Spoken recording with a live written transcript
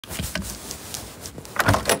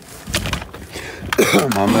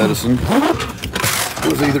My medicine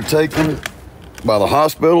was either taken by the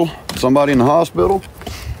hospital, somebody in the hospital,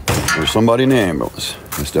 or somebody in the ambulance.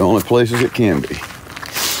 It's the only places it can be.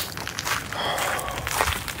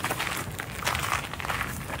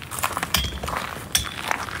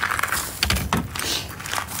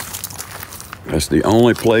 That's the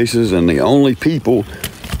only places and the only people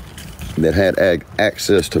that had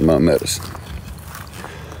access to my medicine.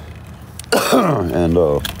 And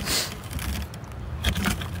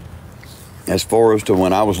as far as to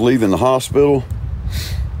when I was leaving the hospital,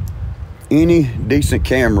 any decent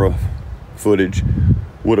camera footage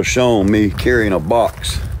would have shown me carrying a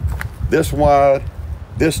box this wide,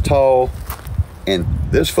 this tall, and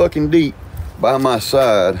this fucking deep by my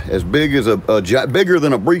side, as big as bigger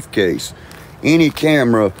than a briefcase. Any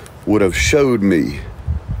camera would have showed me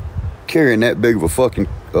carrying that big of a fucking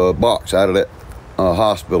box out of that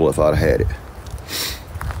hospital if I'd had it.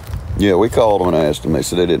 Yeah, we called them and asked them. They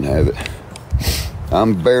said they didn't have it.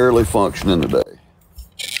 I'm barely functioning today.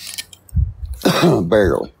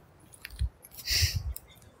 Barely.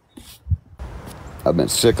 I've been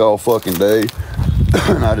sick all fucking day,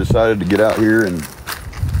 and I decided to get out here and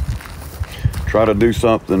try to do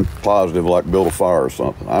something positive, like build a fire or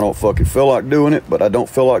something. I don't fucking feel like doing it, but I don't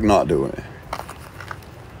feel like not doing it.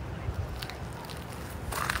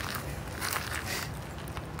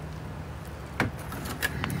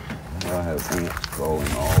 I have ants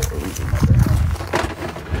crawling all over my damn.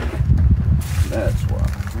 That's why.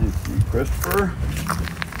 Thank you, Christopher.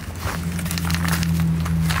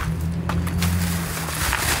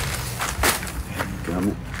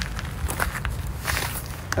 Coming.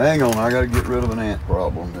 Hang on, I gotta get rid of an ant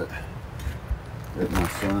problem that my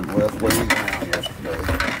son left laying around yesterday.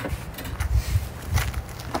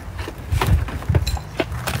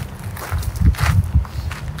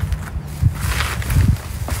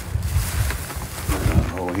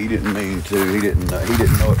 Oh, he didn't mean to. He didn't know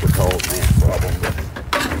it would cause an ant problem. But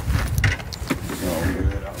it's all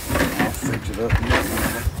good. I'll fix it up in a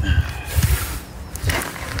minute.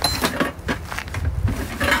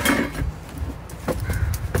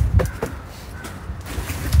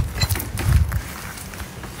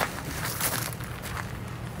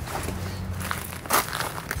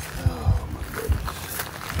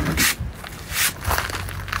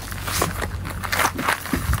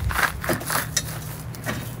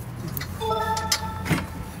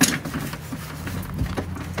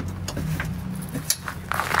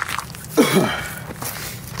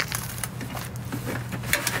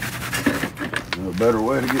 A better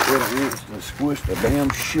way to get rid of ants than squish the damn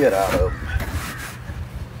shit out of them.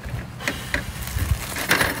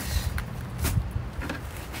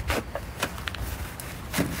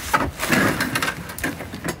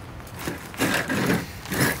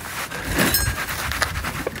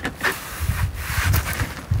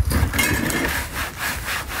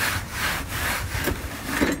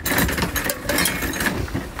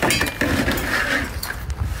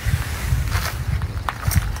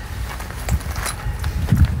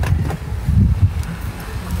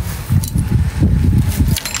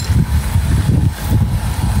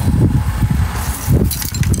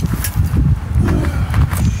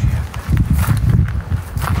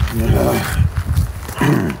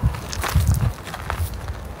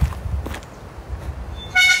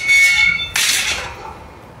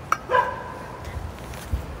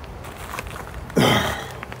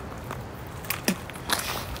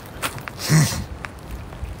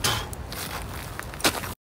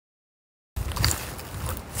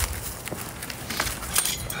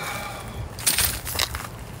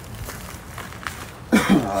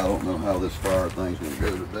 I don't know how this fire thing's gonna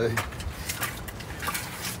go today.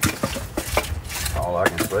 All I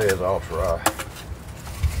can say is I'll try.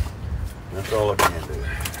 That's all I can do.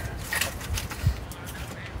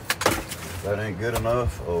 If that ain't good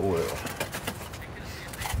enough, oh well.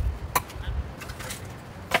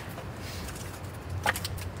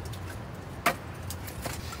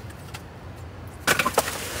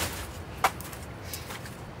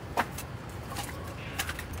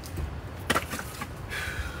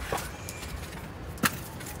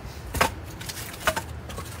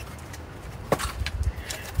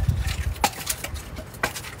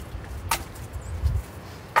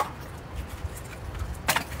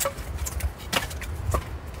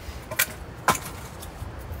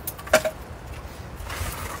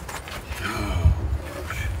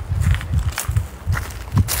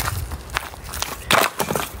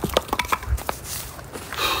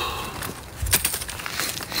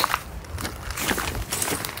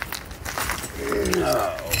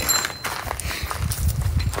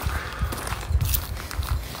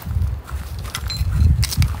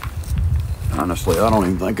 Honestly, I don't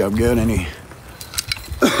even think I've got any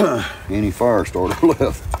any fire starter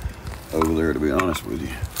left over there, to be honest with you.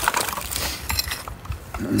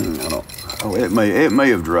 I don't. Oh, it may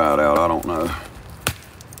have dried out. I don't know.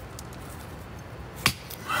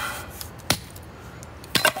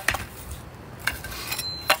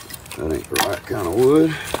 That ain't the right kind of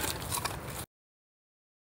wood.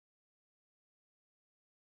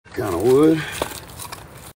 Kind of wood.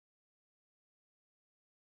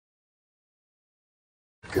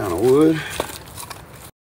 Kind of wood.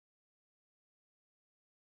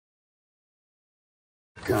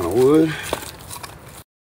 Kind of wood.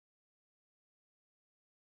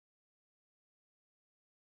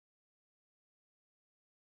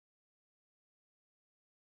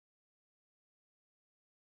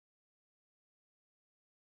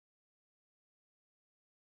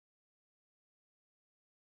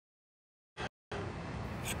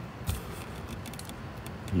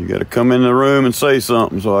 You got to come in the room and say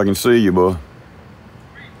something so I can see you, boy.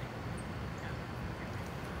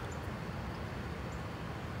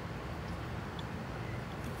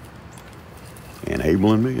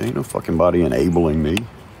 Enabling me? Ain't no fucking body enabling me.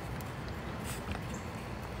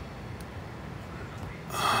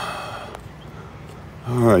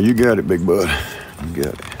 All right, you got it, big bud. You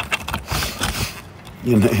got it.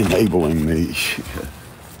 You're enabling me.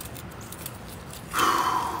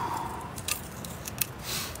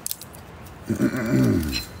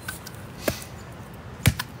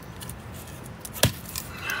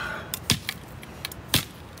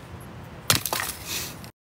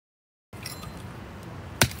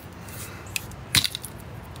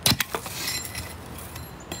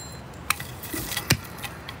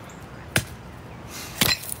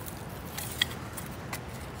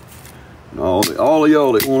 All of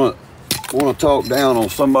y'all that want to talk down on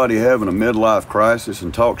somebody having a midlife crisis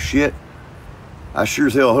and talk shit, I sure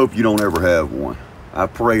as hell hope you don't ever have one. I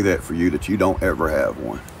pray that for you, that you don't ever have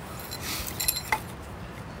one.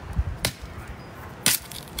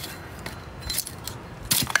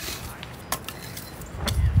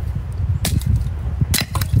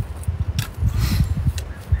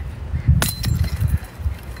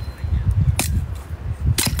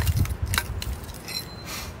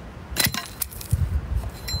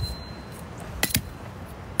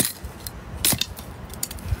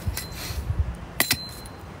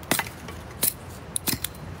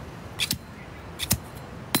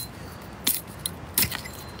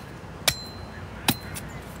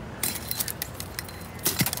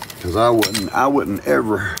 Because I wouldn't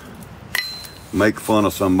ever make fun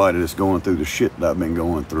of somebody that's going through the shit that I've been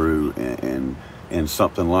going through, and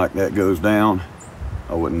something like that goes down.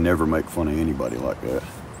 I would never make fun of anybody like that.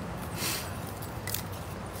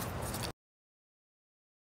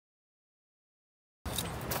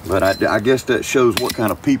 But I guess that shows what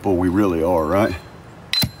kind of people we really are, right?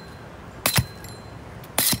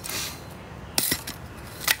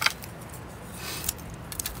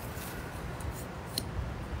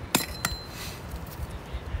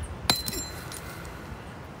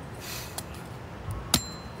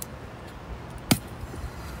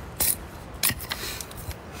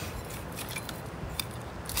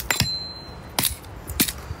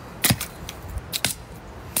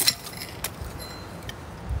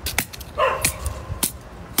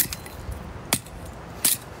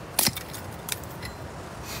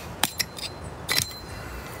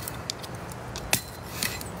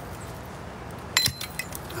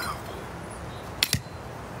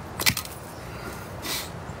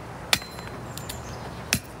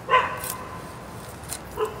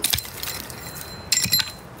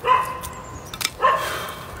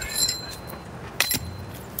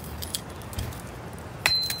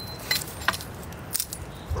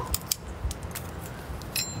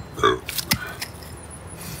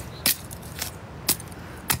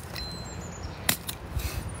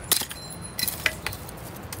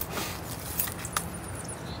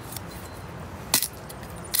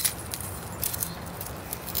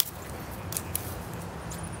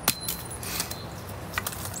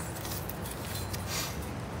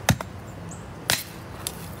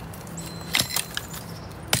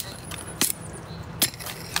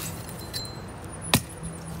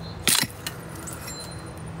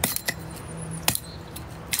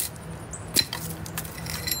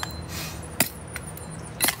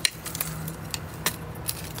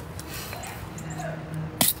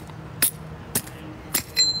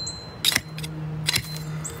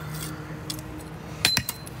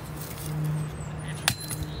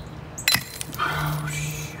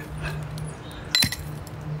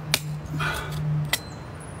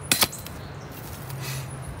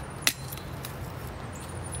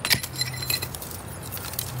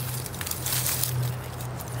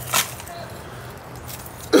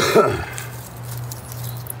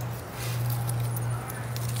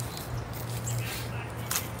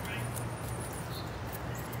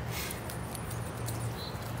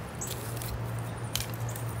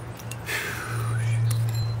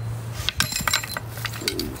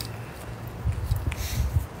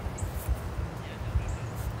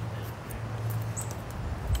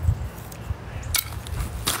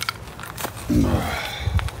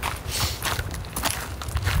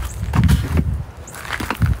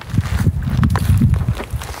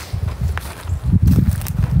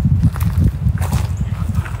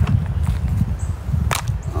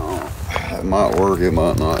 It might work, it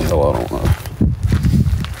might not. Hell, I don't know.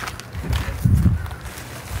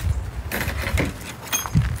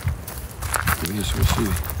 I guess we'll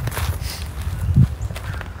see.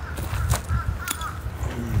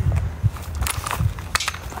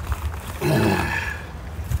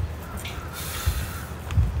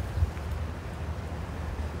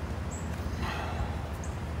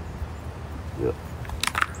 Yep.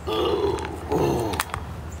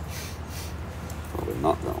 Probably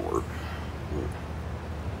not gonna work.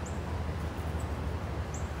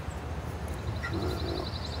 Try it out.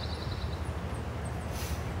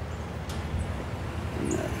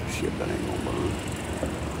 Nah, shit, that ain't gonna burn.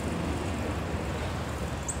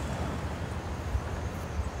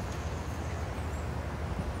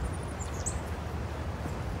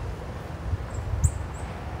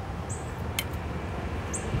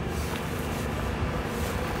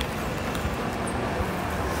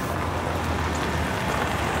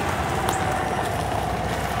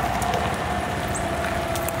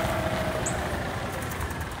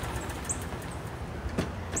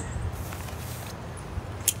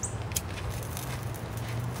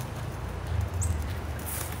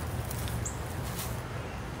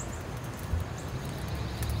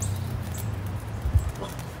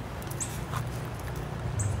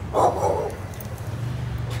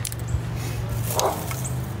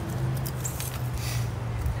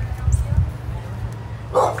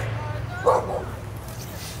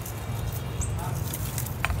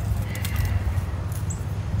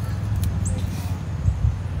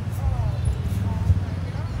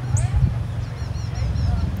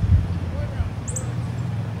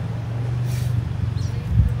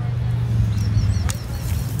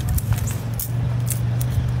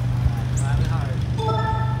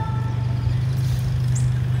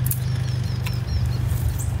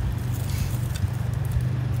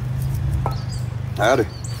 Howdy. Hey,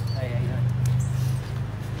 how you doing?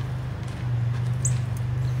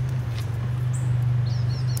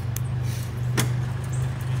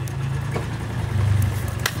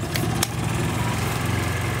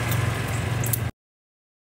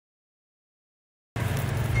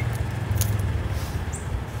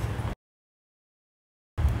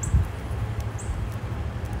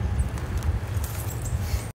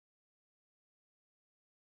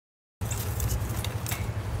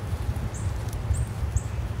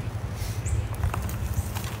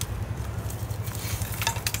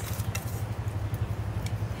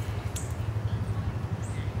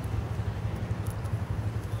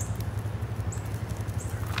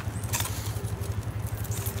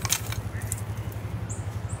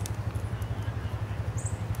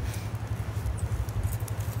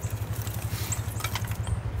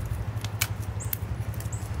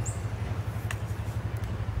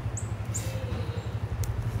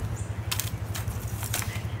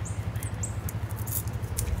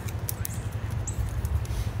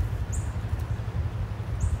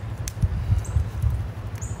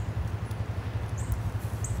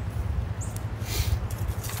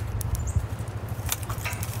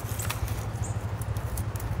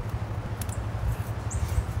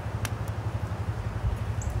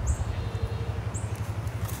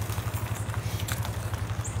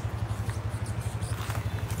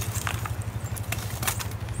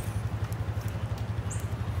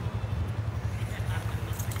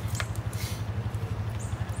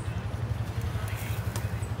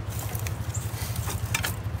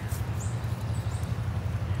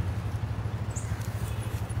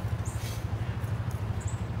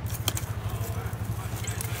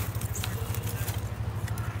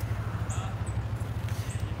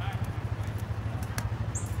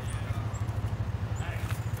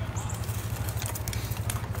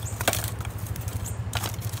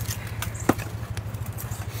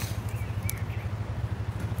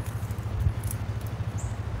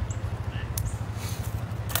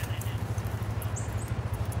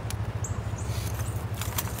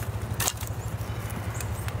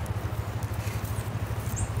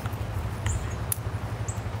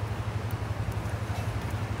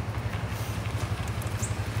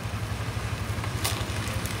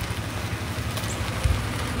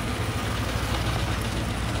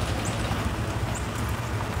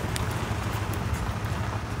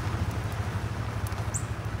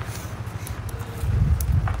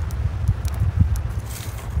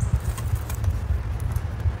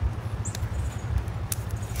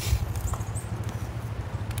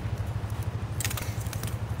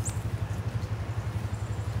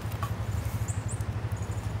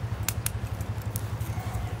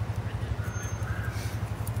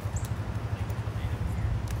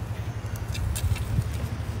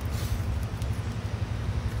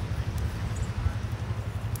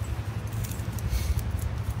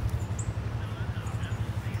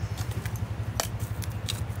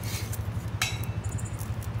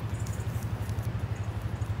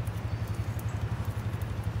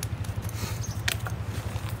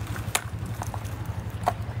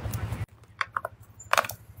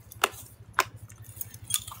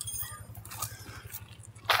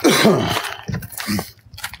 I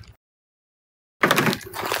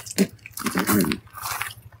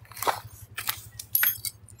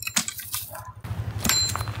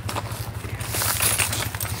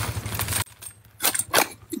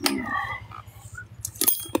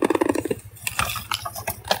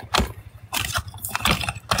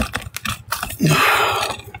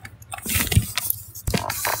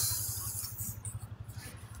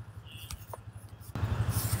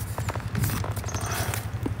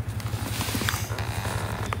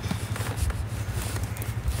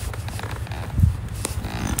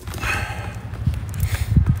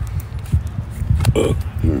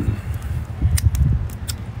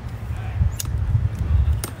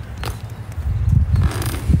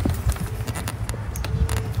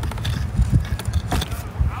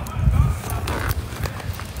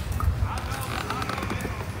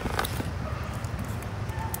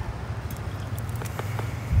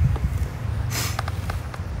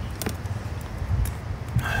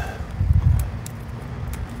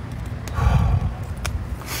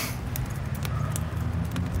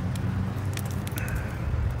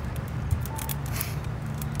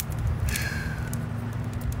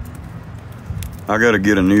gotta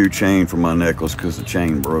get a new chain for my necklace because the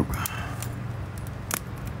chain broke.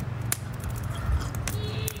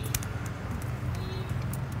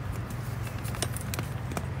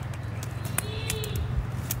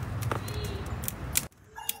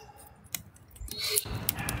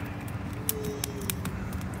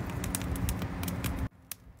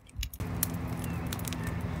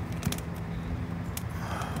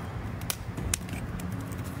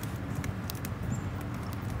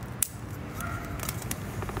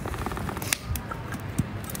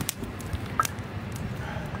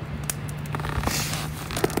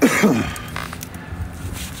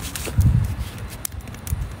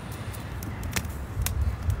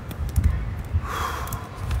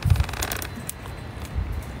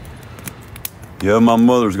 Yeah, my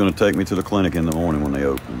mother's going to take me to the clinic in the morning when they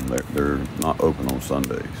open. They're not open on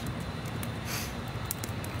Sundays.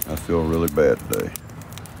 I feel really bad today.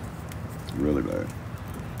 Really bad.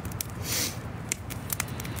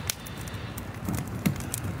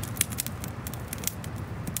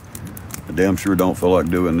 I damn sure don't feel like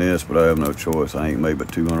doing this, but I have no choice. I ain't made but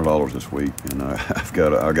 $200 this week, and I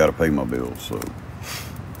got to pay my bills. So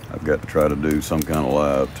I've got to try to do some kind of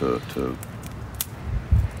live to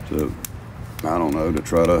I don't know, to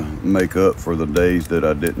try to make up for the days that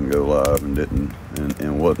I didn't go live and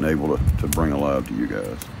wasn't able to bring a live to you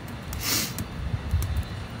guys.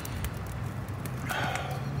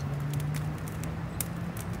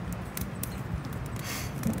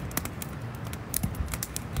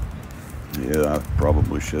 Yeah, I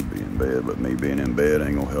probably should be in bed, but me being in bed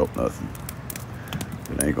ain't gonna help nothing.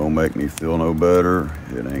 It ain't gonna make me feel no better.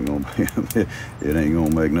 It ain't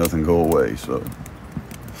gonna make nothing go away, so.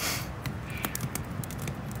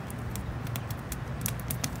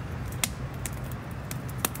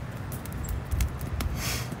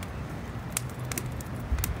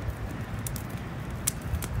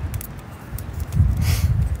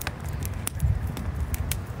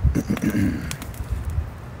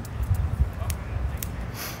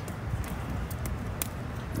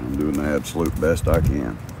 I'm doing the absolute best I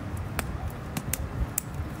can.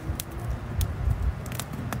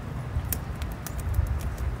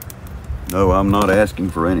 No, I'm not asking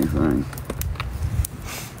for anything.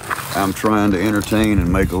 I'm trying to entertain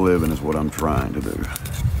and make a living is what I'm trying to do.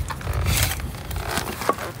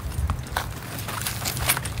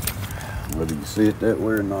 Whether you see it that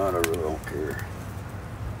way or not, I really don't care.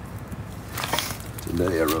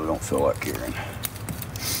 Today, I really don't feel like caring.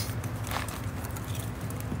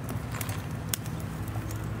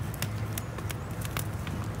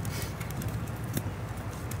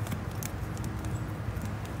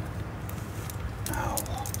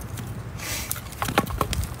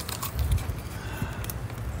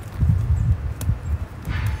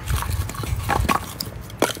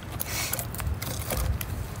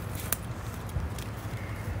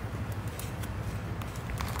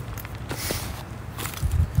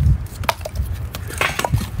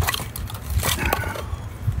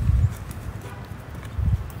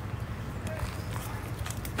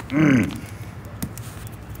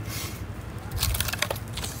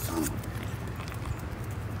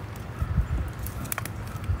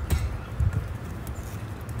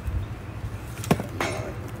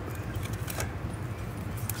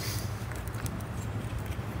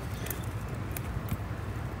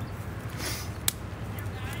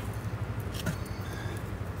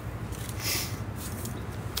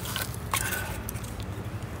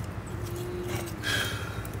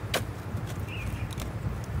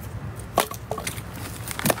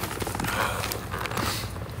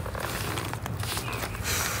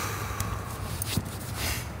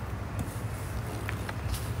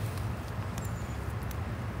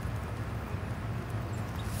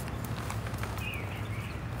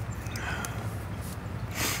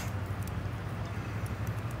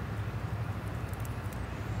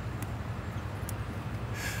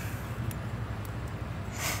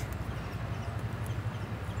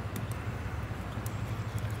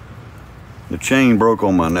 The chain broke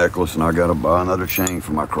on my necklace and I gotta buy another chain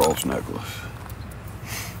for my cross necklace.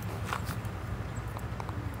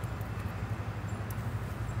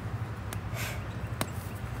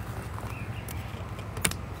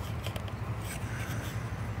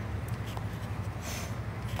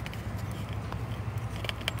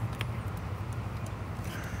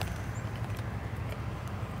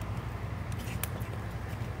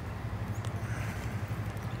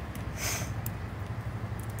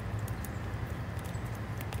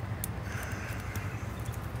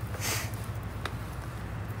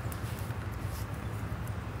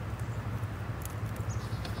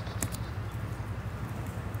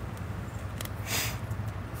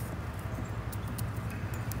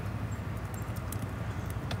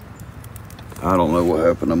 I don't know what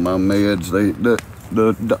happened to my meds.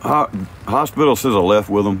 The hospital says I left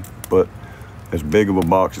with them, but as big of a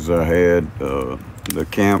box as I had, the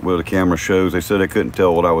camera shows, they said they couldn't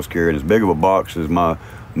tell what I was carrying. As big of a box as my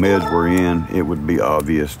meds were in, it would be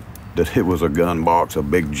obvious that it was a gun box, a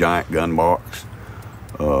big giant gun box.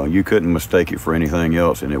 You couldn't mistake it for anything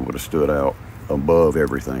else, and it would have stood out above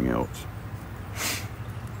everything else.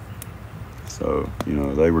 So, you know, I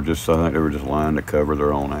think they were just lying to cover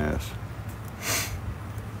their own ass.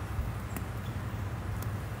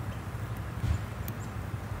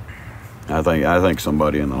 I think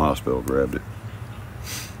somebody in the hospital grabbed it.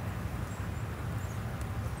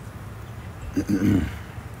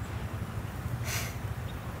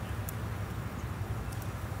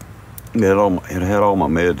 It had all my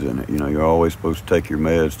meds in it. You know, you're always supposed to take your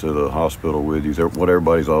meds to the hospital with you. What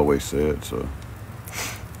everybody's always said, so.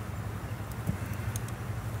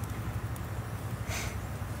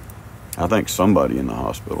 I think somebody in the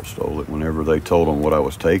hospital stole it. Whenever they told them what I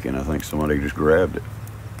was taking, I think somebody just grabbed it.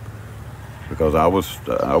 Because I was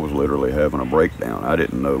literally having a breakdown. I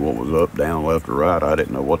didn't know what was up, down, left, or right. I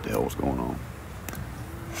didn't know what the hell was going on.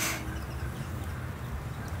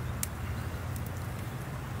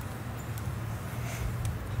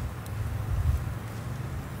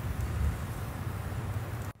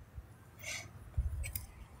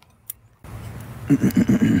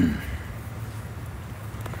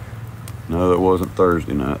 No, that wasn't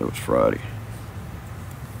Thursday night. It was Friday.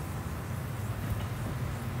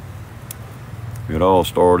 It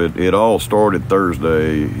all started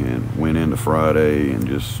Thursday and went into Friday and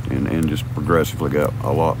just progressively got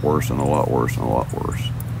a lot worse and a lot worse and a lot worse.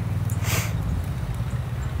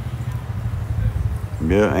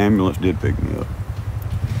 Yeah, ambulance did pick me up.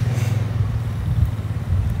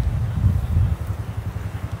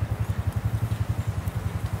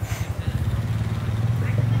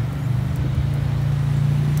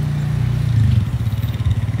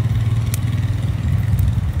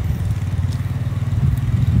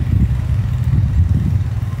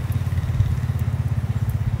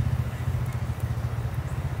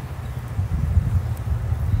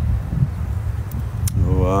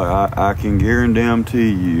 I can guarantee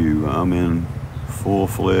you I'm in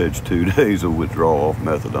full-fledged 2 days of withdrawal off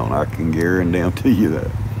methadone. I can guarantee you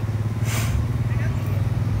that.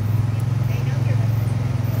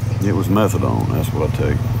 It was methadone, that's what I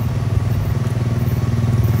take.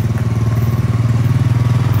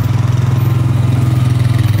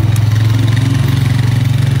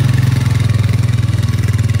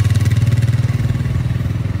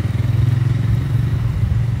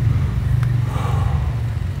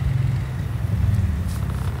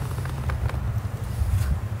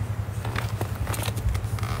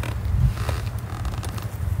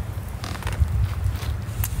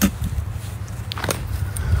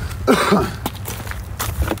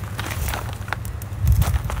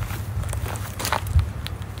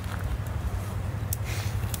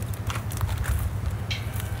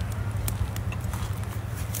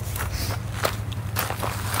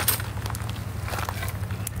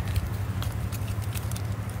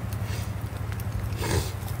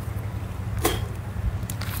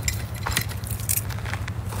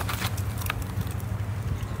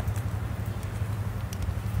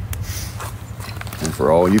 And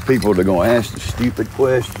for all you people that are going to ask the stupid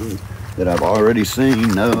question that I've already seen,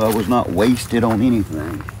 no, I was not wasted on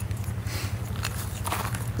anything.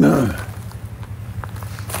 No.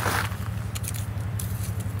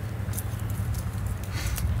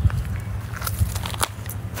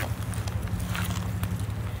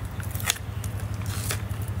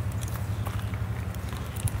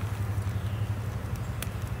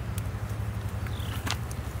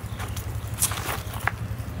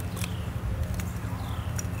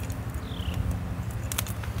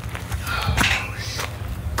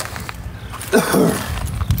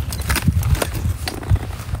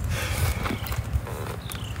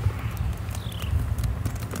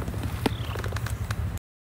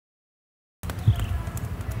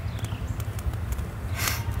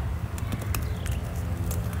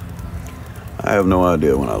 I have no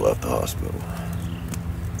idea when I left the hospital.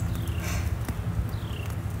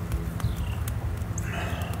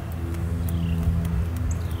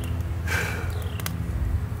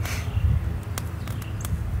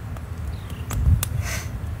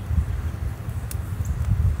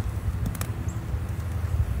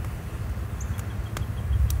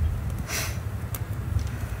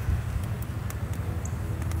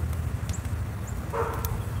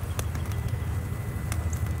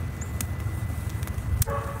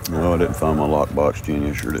 No, I didn't find my lockbox, Jenny.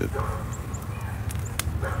 I sure did.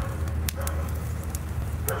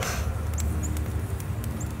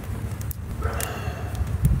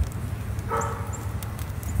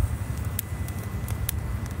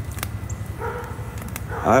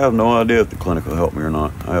 I have no idea if the clinic will help me or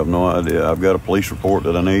not. I have no idea. I've got a police report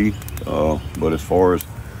that I need, but as far as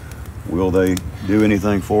will they do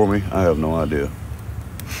anything for me, I have no idea.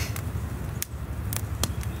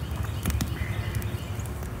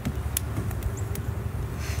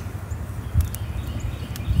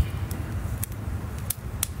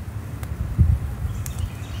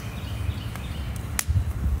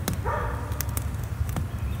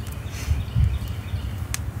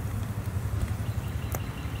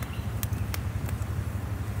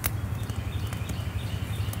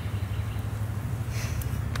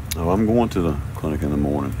 So I'm going to the clinic in the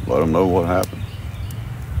morning. Let them know what happened.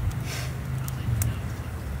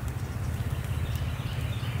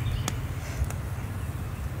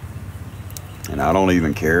 And I don't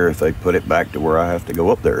even care if they put it back to where I have to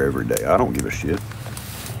go up there every day. I don't give a shit.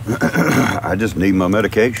 I just need my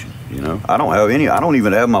medication, you know. I don't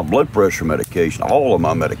even have my blood pressure medication. All of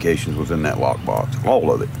my medications was in that lockbox.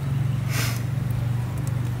 All of it.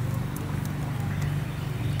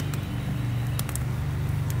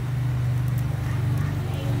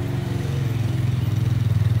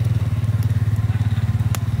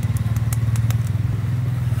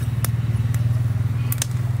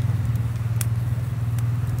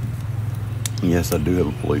 Yes, I do have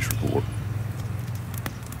a police report.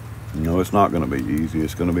 You know, it's not going to be easy.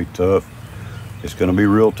 It's going to be tough. It's going to be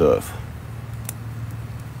real tough.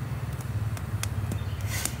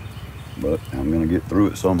 But I'm going to get through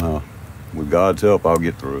it somehow. With God's help, I'll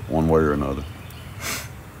get through it one way or another.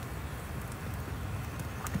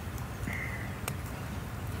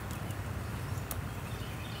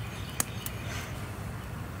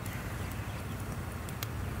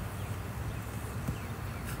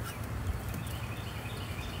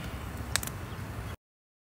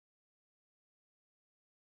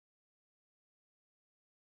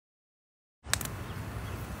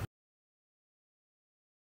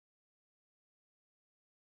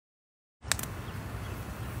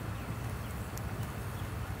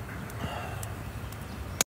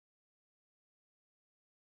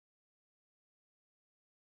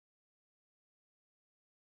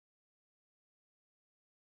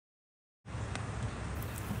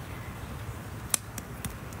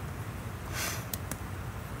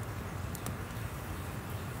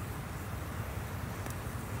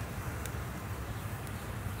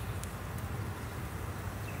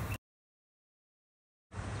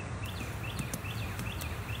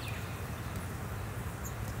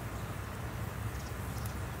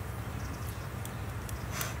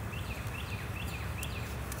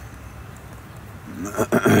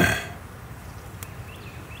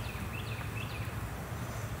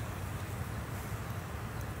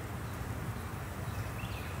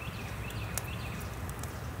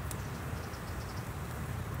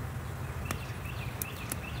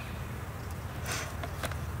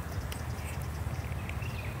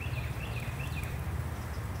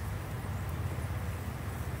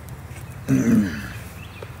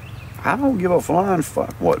 I don't give a flying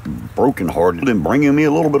fuck what broken-hearted and bringing me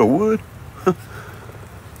a little bit of wood.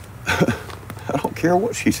 I don't care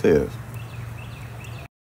what she says.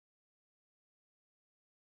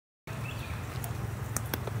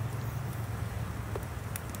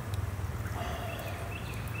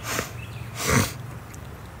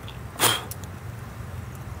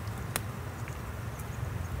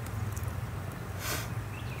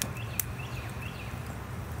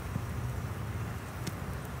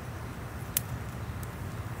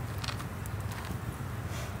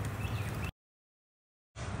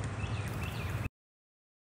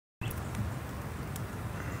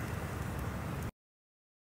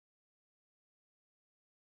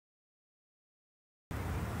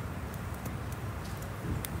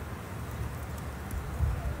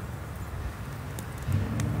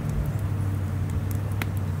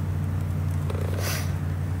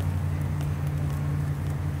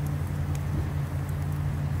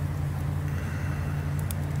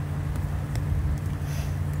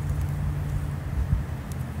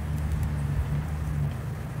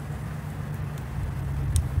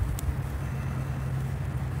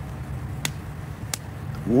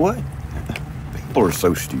 What? People are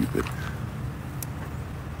so stupid.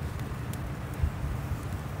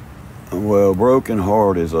 Well,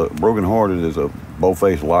 broken-hearted is a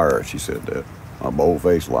bold-faced liar. She said that. A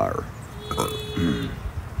bold-faced liar.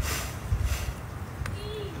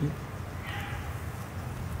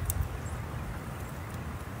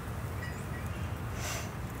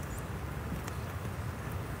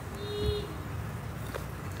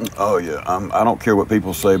 Oh yeah, I don't care what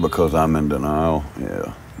people say because I'm in denial.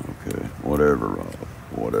 Yeah, okay, whatever,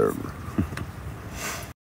 whatever.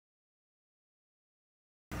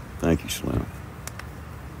 Thank you, Slim.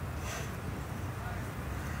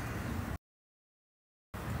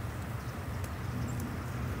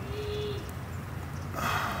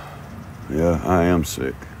 Yeah, I am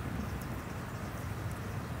sick.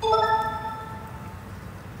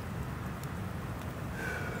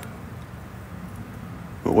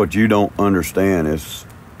 But what you don't understand is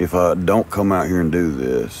if I don't come out here and do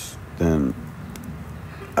this, then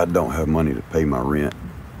I don't have money to pay my rent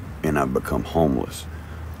and I become homeless.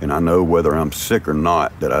 And I know whether I'm sick or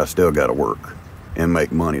not that I still got to work and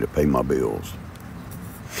make money to pay my bills.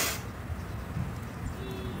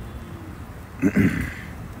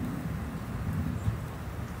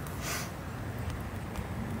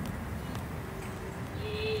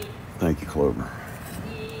 Thank you, Clover.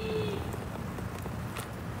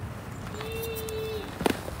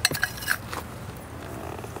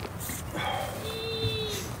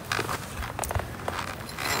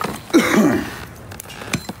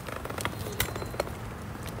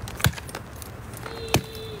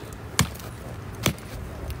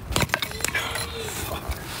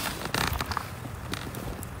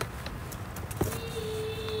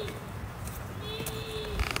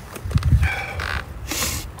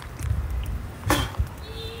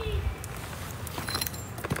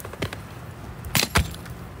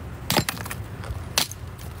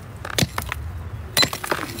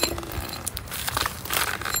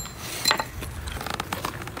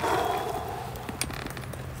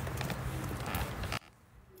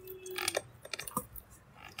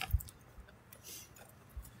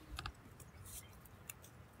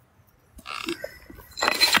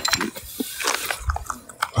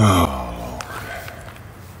 Oh,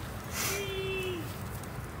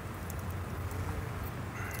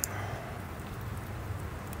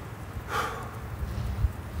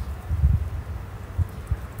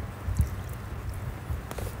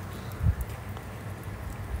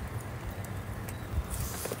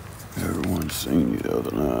 everyone seen you the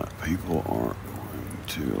other night. People aren't going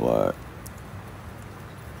to like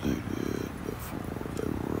they did before they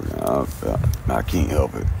were. I can't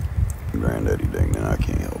help it. Granddaddy Dingman, I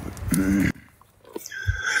can't help it.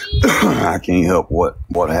 I can't help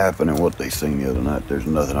what happened and what they seen the other night. There's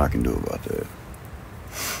nothing I can do about that.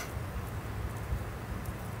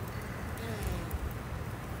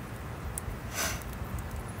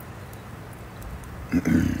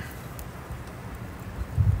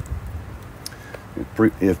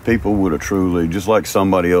 If people would have truly, just like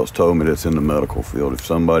somebody else told me that's in the medical field, if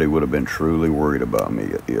somebody would have been truly worried about me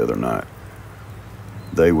the other night,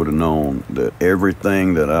 they would have known that every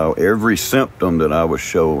symptom that I was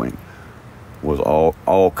showing was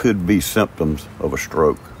all could be symptoms of a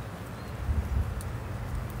stroke.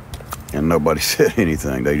 And nobody said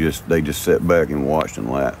anything. They just sat back and watched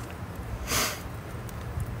and laughed.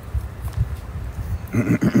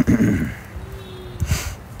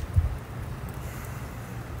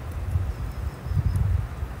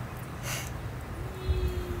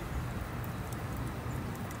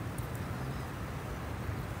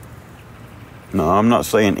 No, I'm not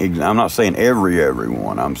saying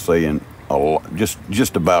everyone. I'm saying a lot,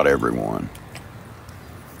 just about everyone.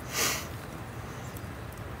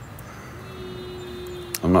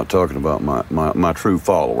 I'm not talking about my true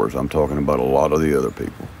followers. I'm talking about a lot of the other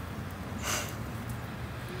people.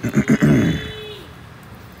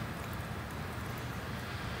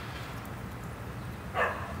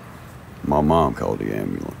 My mom called the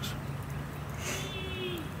ambulance.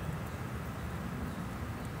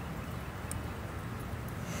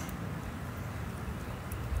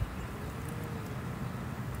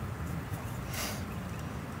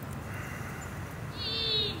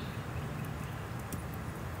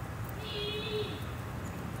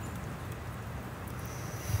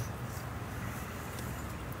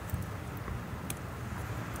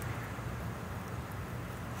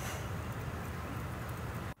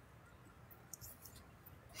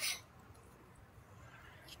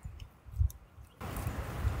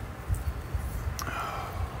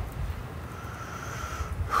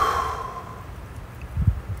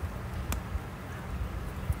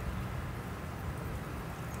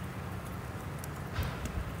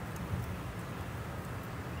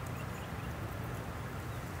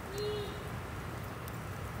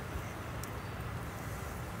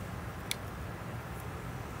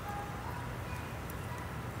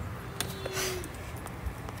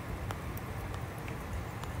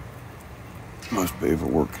 Most people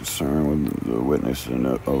were concerned with the witness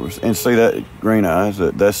and see that green eyes.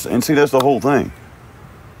 That's the whole thing.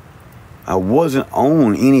 I wasn't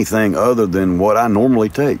on anything other than what I normally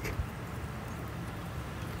take.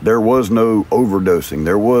 There was no overdosing.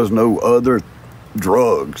 There was no other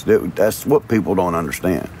drugs. That's what people don't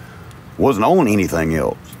understand. Wasn't on anything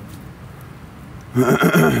else.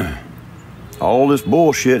 All this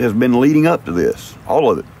bullshit has been leading up to this. All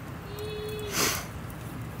of it.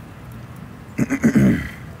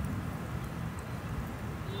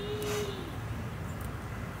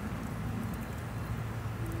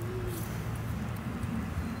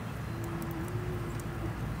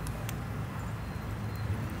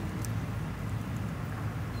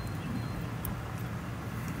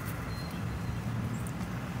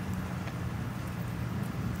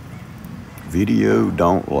 Video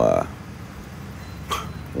don't lie.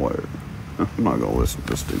 Wait, I'm not gonna listen to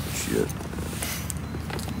this stupid shit.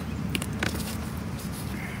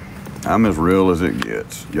 I'm as real as it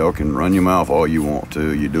gets. Y'all can run your mouth all you want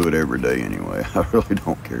to. You do it every day anyway. I really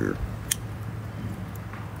don't care.